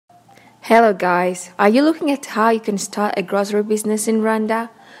Hello guys, are you looking at how you can start a grocery business in Rwanda?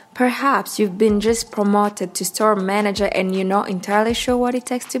 Perhaps you've been just promoted to store manager and you're not entirely sure what it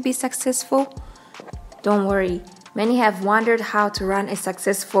takes to be successful? Don't worry, many have wondered how to run a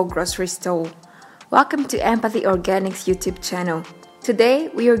successful grocery store. Welcome to Empathy Organics YouTube channel. Today,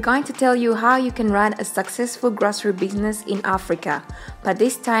 we are going to tell you how you can run a successful grocery business in Africa, but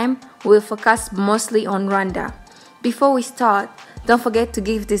this time we'll focus mostly on Rwanda. Before we start, don't forget to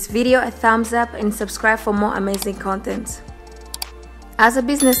give this video a thumbs up and subscribe for more amazing content. As a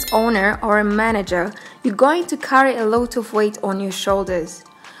business owner or a manager, you're going to carry a lot of weight on your shoulders.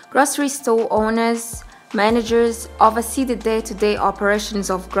 Grocery store owners, managers oversee the day-to-day operations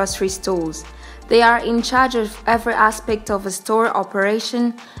of grocery stores. They are in charge of every aspect of a store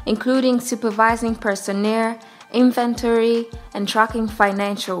operation, including supervising personnel, inventory, and tracking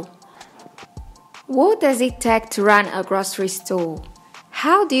financial. What does it take to run a grocery store?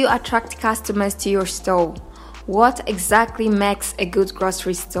 How do you attract customers to your store? What exactly makes a good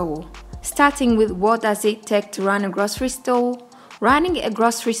grocery store? Starting with what does it take to run a grocery store? Running a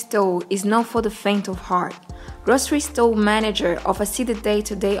grocery store is not for the faint of heart. Grocery store managers oversee the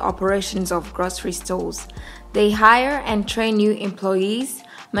day-to-day operations of grocery stores. They hire and train new employees,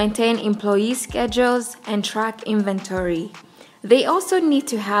 maintain employee schedules, and track inventory. They also need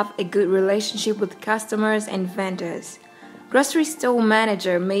to have a good relationship with customers and vendors. Grocery store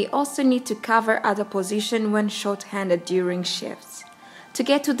manager may also need to cover other positions when short-handed during shifts. To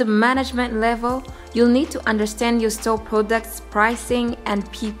get to the management level, you'll need to understand your store products, pricing,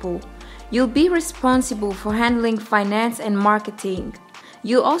 and people. You'll be responsible for handling finance and marketing.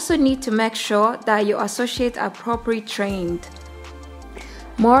 You'll also need to make sure that your associates are properly trained.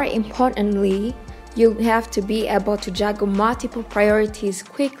 More importantly, you have to be able to juggle multiple priorities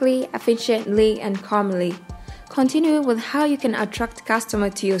quickly, efficiently, and calmly. Continuing with how you can attract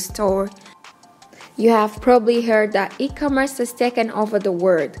customers to your store. You have probably heard that e-commerce has taken over the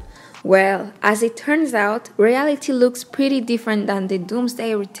world. Well, as it turns out, reality looks pretty different than the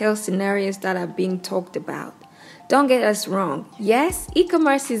doomsday retail scenarios that are being talked about. Don't get us wrong. Yes,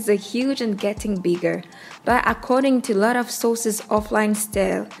 e-commerce is huge and getting bigger, but according to a lot of sources, offline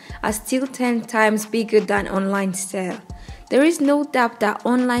sales are still 10 times bigger than online sales. There is no doubt that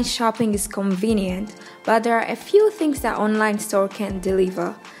online shopping is convenient, but there are a few things that online store can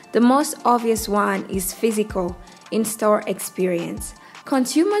deliver. The most obvious one is physical, in-store experience.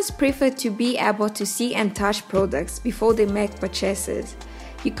 Consumers prefer to be able to see and touch products before they make purchases.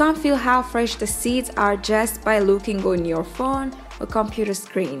 You can't feel how fresh the seeds are just by looking on your phone or computer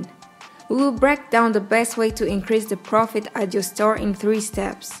screen. We will break down the best way to increase the profit at your store in 3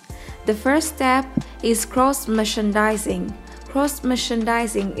 steps. The first step is cross-merchandising.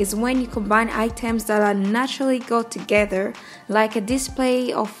 Cross-merchandising is when you combine items that are naturally go together, like a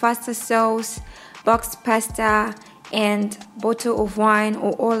display of pasta sauce, boxed pasta, and bottle of wine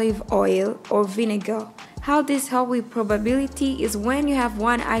or olive oil or vinegar. How this helps with probability is when you have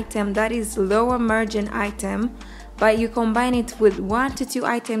one item that is lower margin item, but you combine it with 1 to 2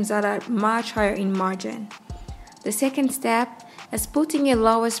 items that are much higher in margin. The second step is putting your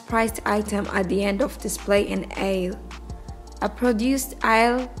lowest priced item at the end of display in aisle. A produced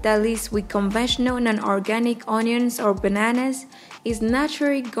aisle that lists with conventional non-organic onions or bananas is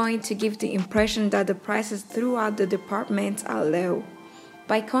naturally going to give the impression that the prices throughout the department are low.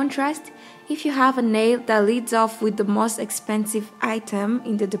 By contrast, if you have a nail that leads off with the most expensive item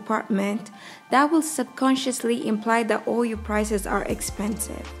in the department, that will subconsciously imply that all your prices are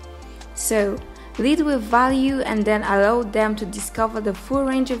expensive. So, lead with value and then allow them to discover the full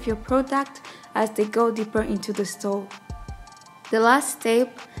range of your product as they go deeper into the store. The last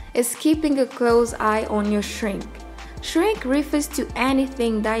step is keeping a close eye on your shrink. Shrink refers to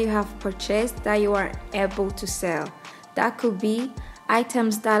anything that you have purchased that you are able to sell. That could be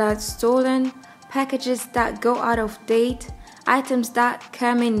items that are stolen, packages that go out of date, items that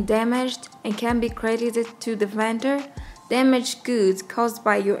come in damaged and can be credited to the vendor, damaged goods caused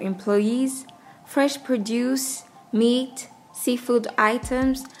by your employees, fresh produce, meat, seafood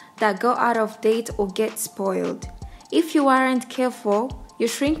items that go out of date or get spoiled. If you aren't careful, your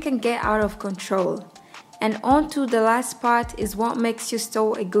shrink can get out of control. And on to the last part is what makes your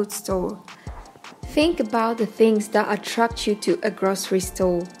store a good store. Think about the things that attract you to a grocery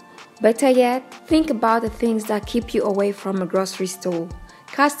store. Better yet, think about the things that keep you away from a grocery store.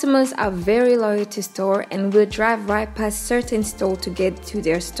 Customers are very loyal to store and will drive right past certain store to get to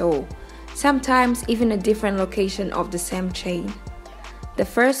their store, sometimes even a different location of the same chain. The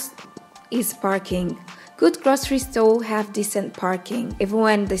first is parking. Good grocery stores have decent parking, even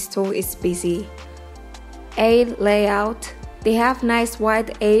when the store is busy. Aisle layout, They have nice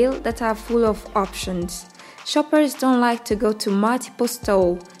wide aisle that are full of options. Shoppers don't like to go to multiple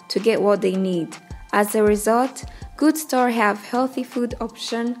stores to get what they need. As a result, good stores have healthy food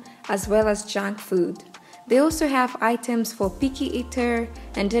options as well as junk food. They also have items for picky eater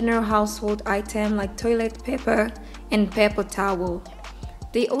and general household items like toilet paper and paper towel.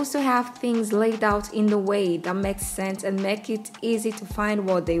 They also have things laid out in the way that makes sense and make it easy to find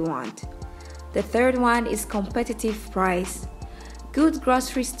what they want. The third one is competitive price. Good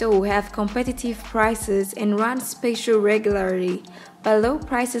grocery stores have competitive prices and run special regularly, but low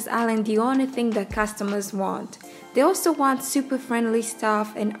prices aren't the only thing that customers want. They also want super friendly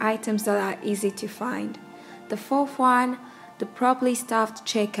stuff and items that are easy to find. The fourth one, the properly staffed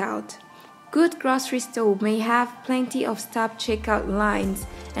checkout. Good grocery stores may have plenty of staffed checkout lines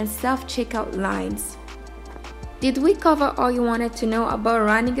and self-checkout lines. Did we cover all you wanted to know about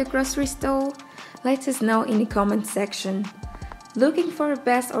running a grocery store? Let us know in the comment section. Looking for the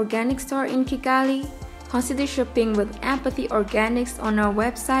best organic store in Kigali? Consider shopping with Empathy Organics on our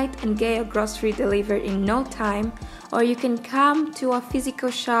website and get your grocery delivered in no time, or you can come to our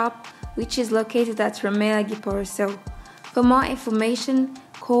physical shop, which is located at Remera Giporoso. For more information,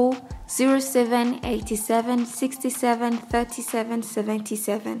 call 0787 67 37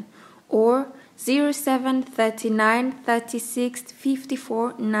 77 or 0739 36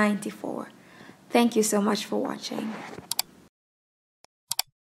 54 94. Thank you so much for watching.